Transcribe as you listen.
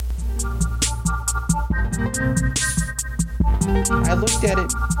I looked at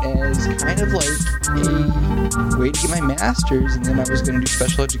it as kind of like a way to get my master's, and then I was going to do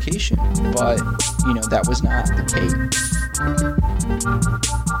special education. But, that was not the case.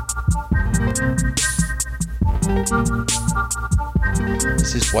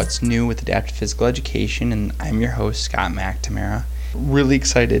 This is What's New with Adaptive Physical Education, and I'm your host, Scott McNamara. Really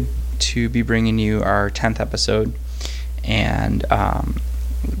excited to be bringing you our 10th episode, and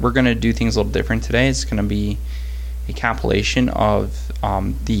we're going to do things a little different today. It's going to be a compilation of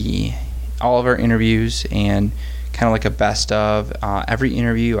all of our interviews and kind of like a best of. Every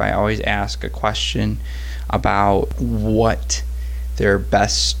interview, I always ask a question about what their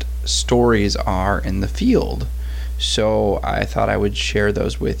best stories are in the field. So I thought I would share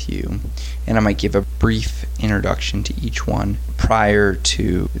those with you, and I might give a brief introduction to each one prior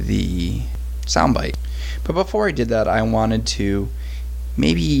to the soundbite. But before I did that, I wanted to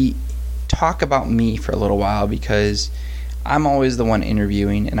maybe talk about me for a little while, because I'm always the one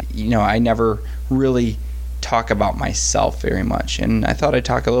interviewing, and I never really talk about myself very much. And I thought I'd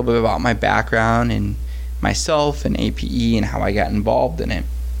talk a little bit about my background and myself and APE and how I got involved in it.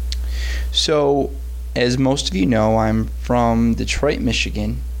 So, as most of you know, I'm from Detroit,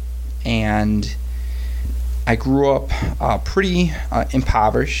 Michigan, and I grew up pretty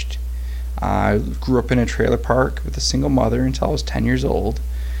impoverished. I grew up in a trailer park with a single mother until I was 10 years old.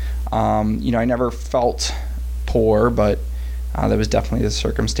 I never felt poor, but that was definitely the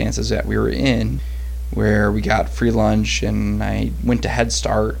circumstances that we were in, where we got free lunch, and I went to Head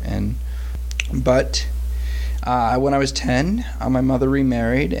Start. But when I was 10, my mother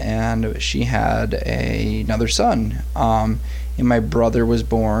remarried, and she had another son. And my brother was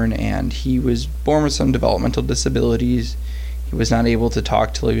born, and he was born with some developmental disabilities. He was not able to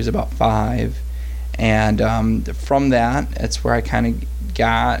talk till he was about 5. And from that's where I kind of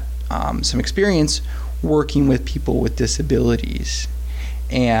got some experience working with people with disabilities.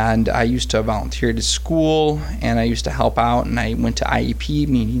 And I used to volunteer at school, and I used to help out, and I went to IEP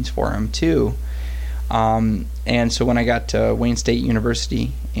meetings for them too. And so when I got to Wayne State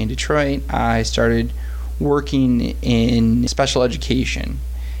University in Detroit, I started working in special education,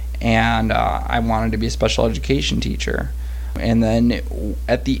 and I wanted to be a special education teacher. And then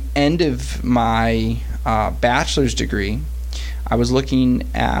at the end of my bachelor's degree, I was looking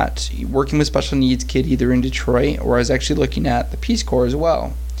at working with special needs kids either in Detroit, or I was actually looking at the Peace Corps as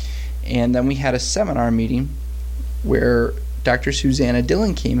well. And then we had a seminar meeting where Dr. Susanna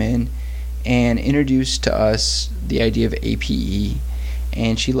Dillon came in and introduced to us the idea of APE,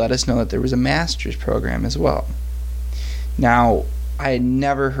 and she let us know that there was a master's program as well. Now, I had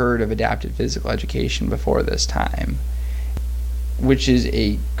never heard of adaptive physical education before this time, which is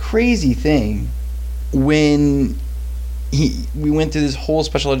a crazy thing. When we went through this whole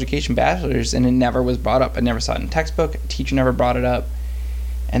special education bachelor's, and it never was brought up. I never saw it in a textbook. A teacher never brought it up.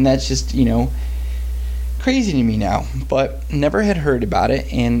 And that's just, crazy to me now. But never had heard about it.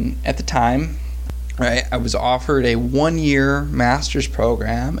 And at the time, right, I was offered a 1-year master's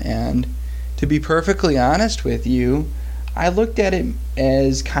program. And to be perfectly honest with you, I looked at it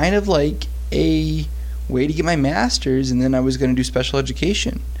as kind of like a way to get my master's, and then I was going to do special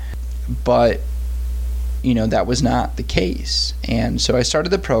education. But that was not the case. And so I started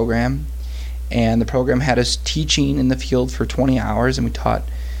the program, and the program had us teaching in the field for 20 hours, and we taught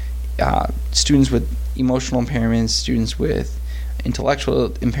students with emotional impairments, students with intellectual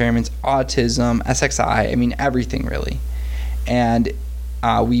impairments, autism, SXI, everything really. And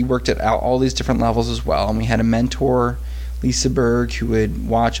we worked at all these different levels as well, and we had a mentor, Lisa Berg, who would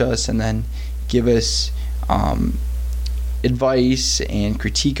watch us and then give us advice and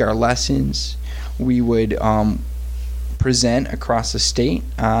critique our lessons. We would present across the state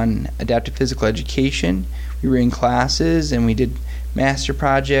on adaptive physical education. We were in classes, and we did master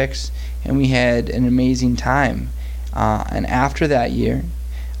projects, and we had an amazing time. And after that year,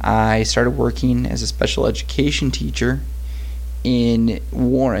 I started working as a special education teacher in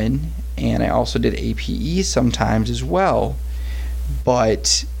Warren, and I also did APE sometimes as well,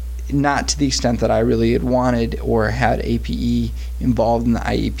 but not to the extent that I really had wanted or had APE involved in the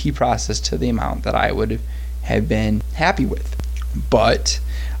IEP process to the amount that I would have been happy with. But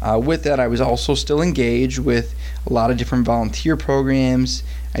with that, I was also still engaged with a lot of different volunteer programs.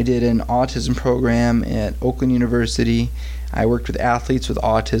 I did an autism program at Oakland University. I worked with athletes with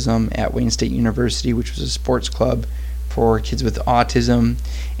autism at Wayne State University, which was a sports club for kids with autism.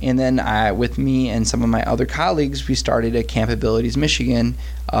 And then with me and some of my other colleagues, we started at Camp Abilities Michigan,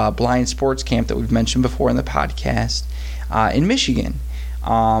 a blind sports camp that we've mentioned before in the podcast, in Michigan.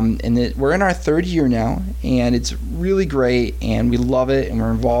 We're in our 3rd year now, and it's really great, and we love it, and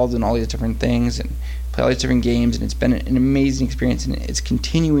we're involved in all these different things, and play all these different games, and it's been an amazing experience, and it's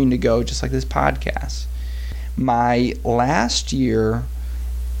continuing to go just like this podcast. My last year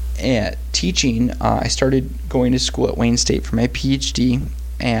at teaching, I started going to school at Wayne State for my PhD,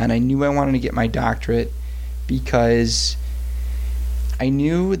 and I knew I wanted to get my doctorate because I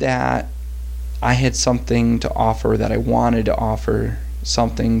knew that I had something to offer, that I wanted to offer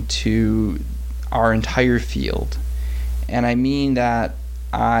something to our entire field. And I mean that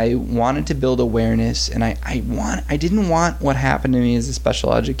I wanted to build awareness, and I didn't want what happened to me as a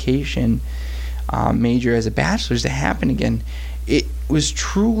special education major as a bachelor's to happen again. It was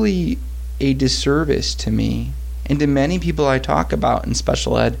truly a disservice to me and to many people I talk about in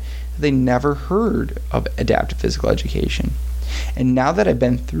special ed. They never heard of adaptive physical education. And now that I've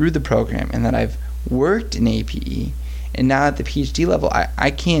been through the program and that I've worked in APE, and now at the PhD level,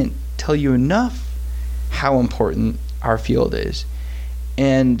 I can't tell you enough how important our field is.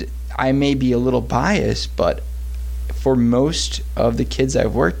 And I may be a little biased, but for most of the kids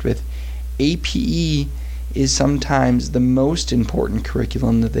I've worked with, APE is sometimes the most important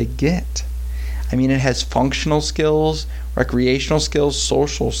curriculum that they get. I mean, it has functional skills, recreational skills,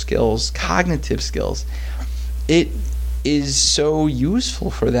 social skills, cognitive skills. It is so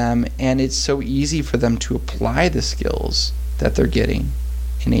useful for them, and it's so easy for them to apply the skills that they're getting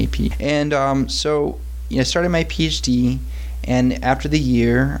in AP. And so I started my PhD, and after the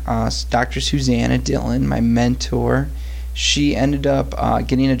year, Dr. Susanna Dillon, my mentor, she ended up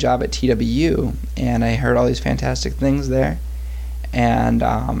getting a job at TWU, and I heard all these fantastic things there. And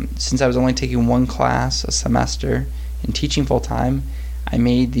since I was only taking one class a semester and teaching full-time, I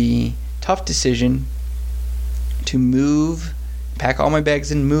made the tough decision to move, pack all my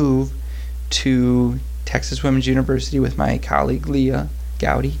bags and move to Texas Women's University with my colleague Leah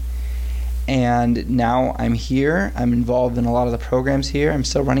Gowdy. And now I'm here. I'm involved in a lot of the programs here. I'm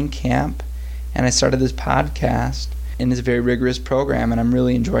still running camp, and I started this podcast in this very rigorous program, and I'm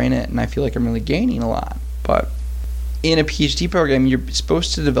really enjoying it, and I feel like I'm really gaining a lot. But in a PhD program, you're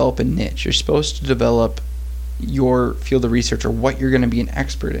supposed to develop a niche. You're supposed to develop your field of research or what you're going to be an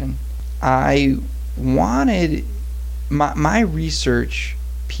expert in. I wanted my research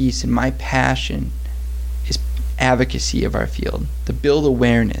piece, and my passion is advocacy of our field, to build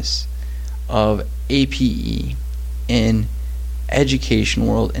awareness of APE in education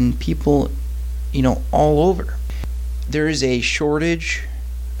world and people, all over. There is a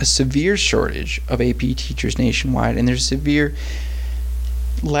severe shortage of AP teachers nationwide, and there's a severe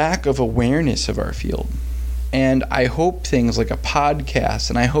lack of awareness of our field. And I hope things like a podcast,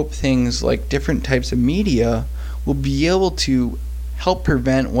 and I hope things like different types of media will be able to help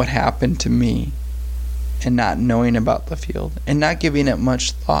prevent what happened to me, and not knowing about the field and not giving it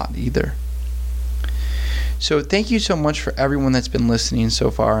much thought either. So thank you so much for everyone that's been listening so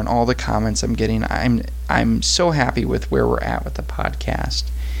far and all the comments I'm getting. I'm so happy with where we're at with the podcast.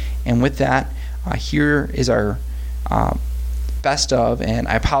 And with that, here is our best of, and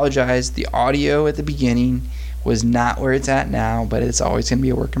I apologize, the audio at the beginning was not where it's at now, but it's always going to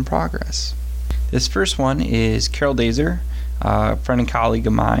be a work in progress. This first one is Carol Dazer, a friend and colleague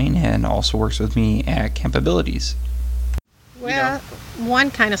of mine, and also works with me at Camp Abilities. Well,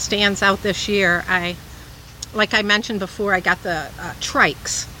 one kind of stands out this year. Like I mentioned before, I got the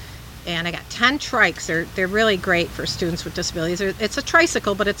trikes, and I got 10 trikes. They're really great for students with disabilities. It's a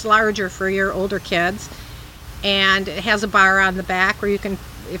tricycle, but it's larger for your older kids, and it has a bar on the back where you can,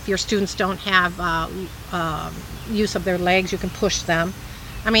 if your students don't have use of their legs, you can push them.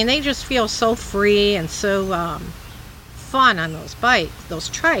 I mean, they just feel so free and so fun on those bikes, those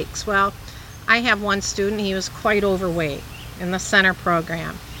trikes. Well, I have one student, he was quite overweight in the center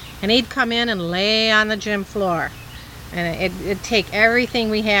program, and he'd come in and lay on the gym floor, and it'd take everything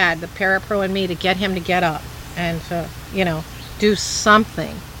we had, the parapro and me, to get him to get up and to, do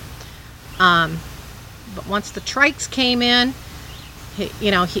something. But once the trikes came in,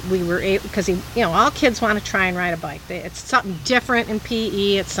 we were able, because all kids want to try and ride a bike. It's something different in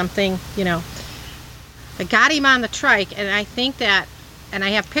PE. It's something, I got him on the trike, and I think that, and I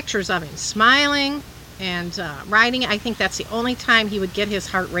have pictures of him smiling and riding. I think that's the only time he would get his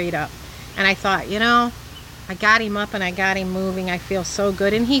heart rate up. And I thought, I got him up and I got him moving. I feel so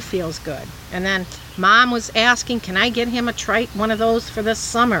good, and he feels good. And then Mom was asking, can I get him a trike, one of those for this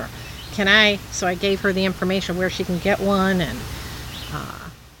summer? So I gave her the information where she can get one. And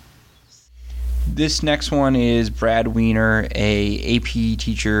this next one is Brad Weiner, a AP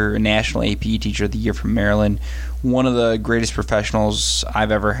teacher, a national AP teacher of the year from Maryland. One of the greatest professionals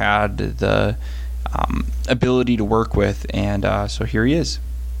I've ever had the ability to work with, and so here he is.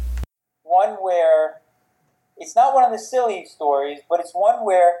 One where it's not one of the silly stories, but it's one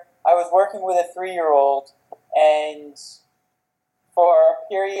where I was working with a 3-year-old, and for a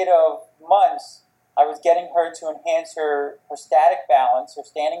period of months, I was getting her to enhance her static balance, her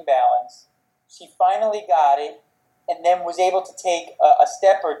standing balance. She finally got it, and then was able to take a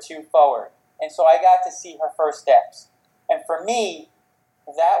step or two forward. And so I got to see her first steps. And for me,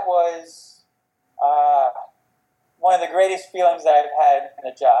 that was one of the greatest feelings that I've had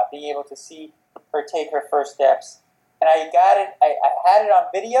in a job, being able to see her take her first steps. And I got it, I had it on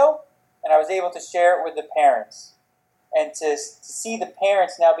video, and I was able to share it with the parents. And to see the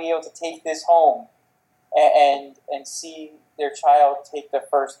parents now be able to take this home and see their child take their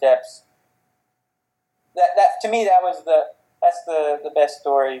first steps, that to me, that's the best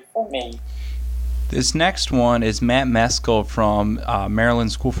story for me. This next one is Matt Meskel from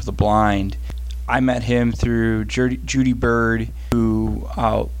Maryland School for the Blind. I met him through Judy Bird, who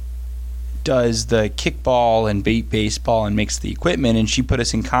does the kickball and baseball and makes the equipment, and she put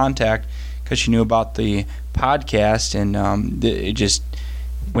us in contact because she knew about the podcast, and it just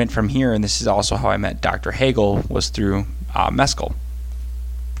went from here. And this is also how I met Dr. Hagel, was through Meskel.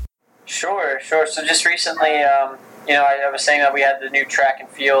 Sure. So just recently, I was saying that we had the new track and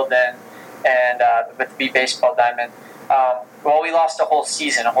field and with the Beat Baseball Diamond. Well, we lost a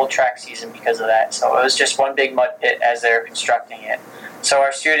whole track season because of that. So it was just one big mud pit as they were constructing it. So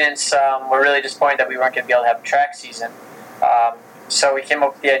our students were really disappointed that we weren't going to be able to have a track season. So we came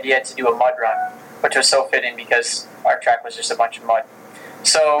up with the idea to do a mud run, which was so fitting because our track was just a bunch of mud.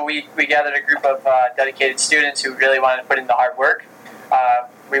 So we gathered a group of dedicated students who really wanted to put in the hard work.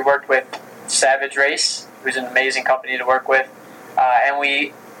 We worked with Savage Race, who's an amazing company to work with, and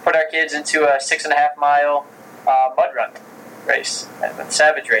we put our kids into a 6.5-mile mud run race with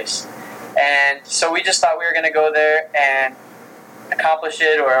Savage Race. And so we just thought we were going to go there and accomplish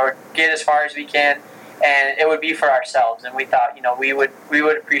it or get as far as we can, and it would be for ourselves. And we thought, we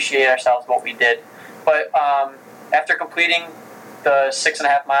would appreciate ourselves what we did. But after completing the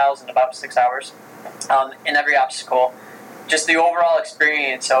 6.5 miles in about 6 hours, in every obstacle, just the overall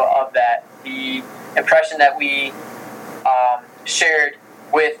experience of that, the impression that we shared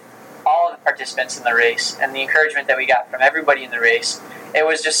with all of the participants in the race, and the encouragement that we got from everybody in the race, it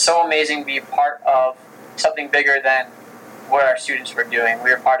was just so amazing to be a part of something bigger than what our students were doing.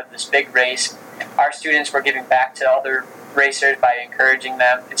 We were part of this big race. Our students were giving back to other racers by encouraging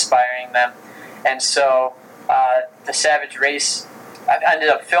them, inspiring them. And so the Savage Race ended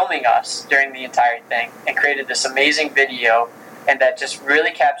up filming us during the entire thing and created this amazing video, and that just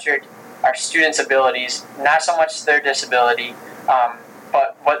really captured our students' abilities, not so much their disability,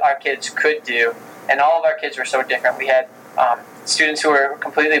 but what our kids could do. And all of our kids were so different. We had students who were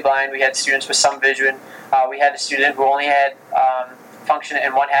completely blind. We had students with some vision. We had a student who only had function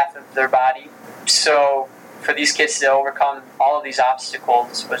in one half of their body. So for these kids to overcome all of these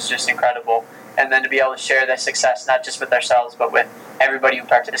obstacles was just incredible. And then to be able to share that success, not just with ourselves, but with everybody who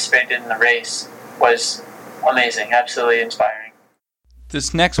participated in the race, was amazing, absolutely inspiring.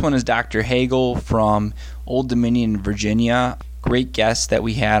 This next one is Dr. Hagel from Old Dominion, Virginia. Great guest that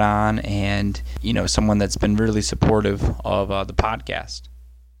we had on, and someone that's been really supportive of the podcast.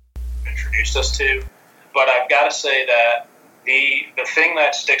 Introduced us to, but I've got to say that the thing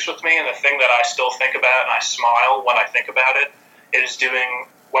that sticks with me and the thing that I still think about and I smile when I think about it is doing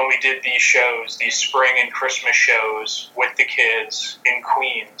when we did these shows, these spring and Christmas shows with the kids in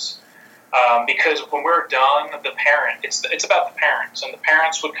Queens. Because when we're done, it's about the parents, and the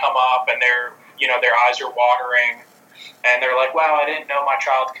parents would come up and their eyes are watering. And they're like, wow, I didn't know my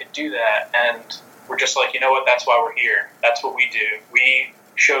child could do that. And we're just like, you know what, that's why we're here. That's what we do. We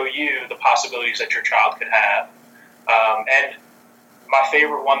show you the possibilities that your child could have. And my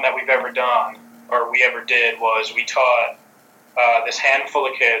favorite one that we've ever done, or we ever did, was we taught this handful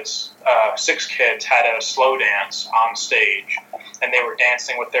of kids, 6 kids, had a slow dance on stage. And they were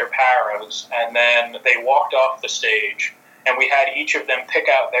dancing with their paras. And then they walked off the stage. And we had each of them pick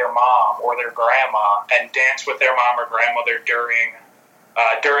out their mom or their grandma and dance with their mom or grandmother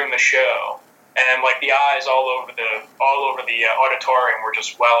during the show. And like the eyes all over the auditorium were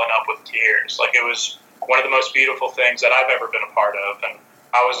just welling up with tears. Like it was one of the most beautiful things that I've ever been a part of. And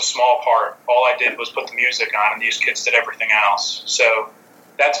I was a small part. All I did was put the music on, and these kids did everything else. So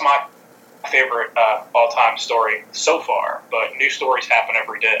that's my favorite all-time story so far. But new stories happen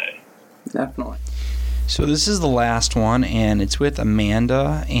every day. Definitely. So this is the last one, and it's with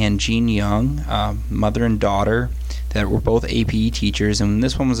Amanda and Jean Young, mother and daughter, that were both APE teachers. And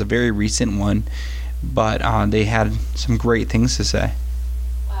this one was a very recent one, but they had some great things to say.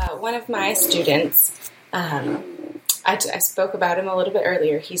 One of my students, I spoke about him a little bit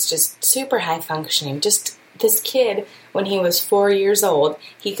earlier. He's just super high functioning, just this kid, when he was 4 years old,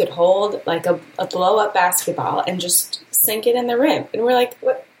 he could hold like a blow-up basketball and just sink it in the rim. And we're like,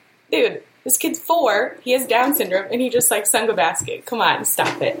 what? Dude, this kid's 4, he has Down syndrome, and he just like sunk a basket. Come on,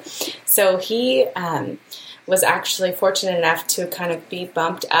 stop it. So he was actually fortunate enough to kind of be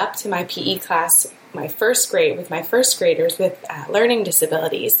bumped up to my PE class, my first grade, with my first graders with learning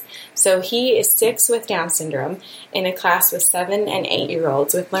disabilities. So he is 6 with Down syndrome in a class with 7 and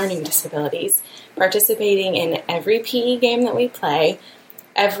 8-year-olds with learning disabilities, participating in every PE game that we play,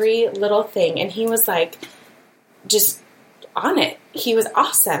 every little thing. And he was like just on it. He was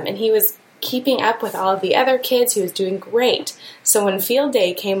awesome. And he was keeping up with all of the other kids. He was doing great. So when field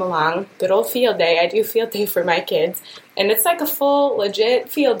day came along, good old field day, I do field day for my kids, and it's like a full, legit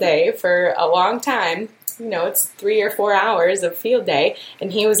field day for a long time. You know, it's 3 or 4 hours of field day,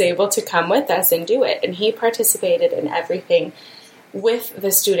 and he was able to come with us and do it, and he participated in everything with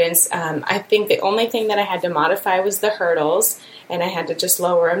the students. I think the only thing that I had to modify was the hurdles, and I had to just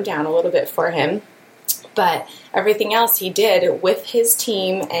lower them down a little bit for him. But everything else he did with his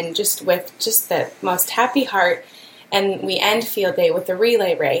team and just with just the most happy heart. And we end field day with a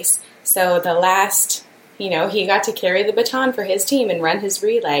relay race. So the last, he got to carry the baton for his team and run his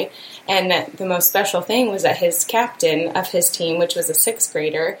relay. And the most special thing was that his captain of his team, which was a 6th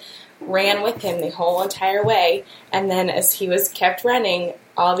grader, ran with him the whole entire way. And then as he was kept running,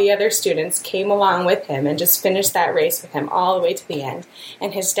 all the other students came along with him and just finished that race with him all the way to the end.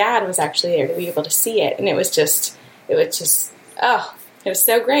 And his dad was actually there to be able to see it. And it was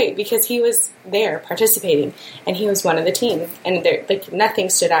so great because he was there participating and he was one of the team. And nothing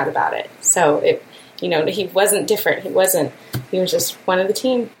stood out about it. So he wasn't different. He was just one of the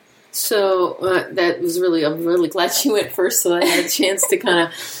team. So that was I'm really glad you went first so I had a chance to kind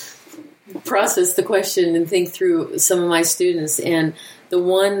of process the question and think through some of my students. And the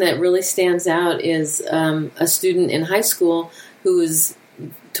one that really stands out is a student in high school who is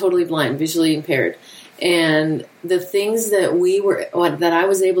totally blind, visually impaired. And the things that I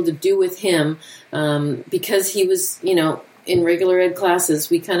was able to do with him, because he was, in regular ed classes,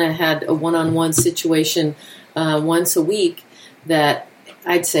 we kind of had a one-on-one situation once a week that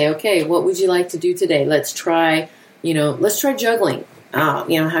I'd say, okay, what would you like to do today? Let's try juggling. How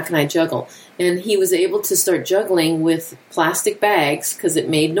can I juggle? And he was able to start juggling with plastic bags because it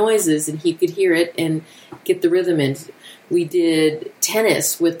made noises and he could hear it and get the rhythm in. We did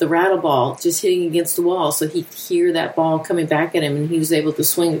tennis with the rattle ball, just hitting against the wall so he could hear that ball coming back at him and he was able to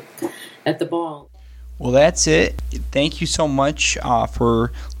swing at the ball. Well, that's it. Thank you so much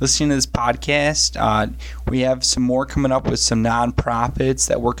for listening to this podcast. We have some more coming up with some nonprofits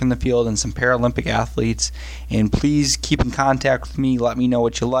that work in the field and some Paralympic athletes. And please keep in contact with me. Let me know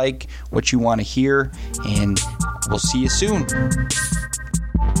what you like, what you want to hear, and we'll see you soon.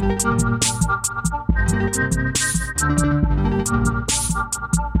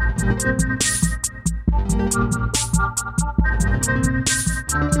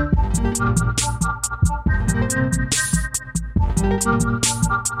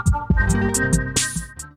 Thank you.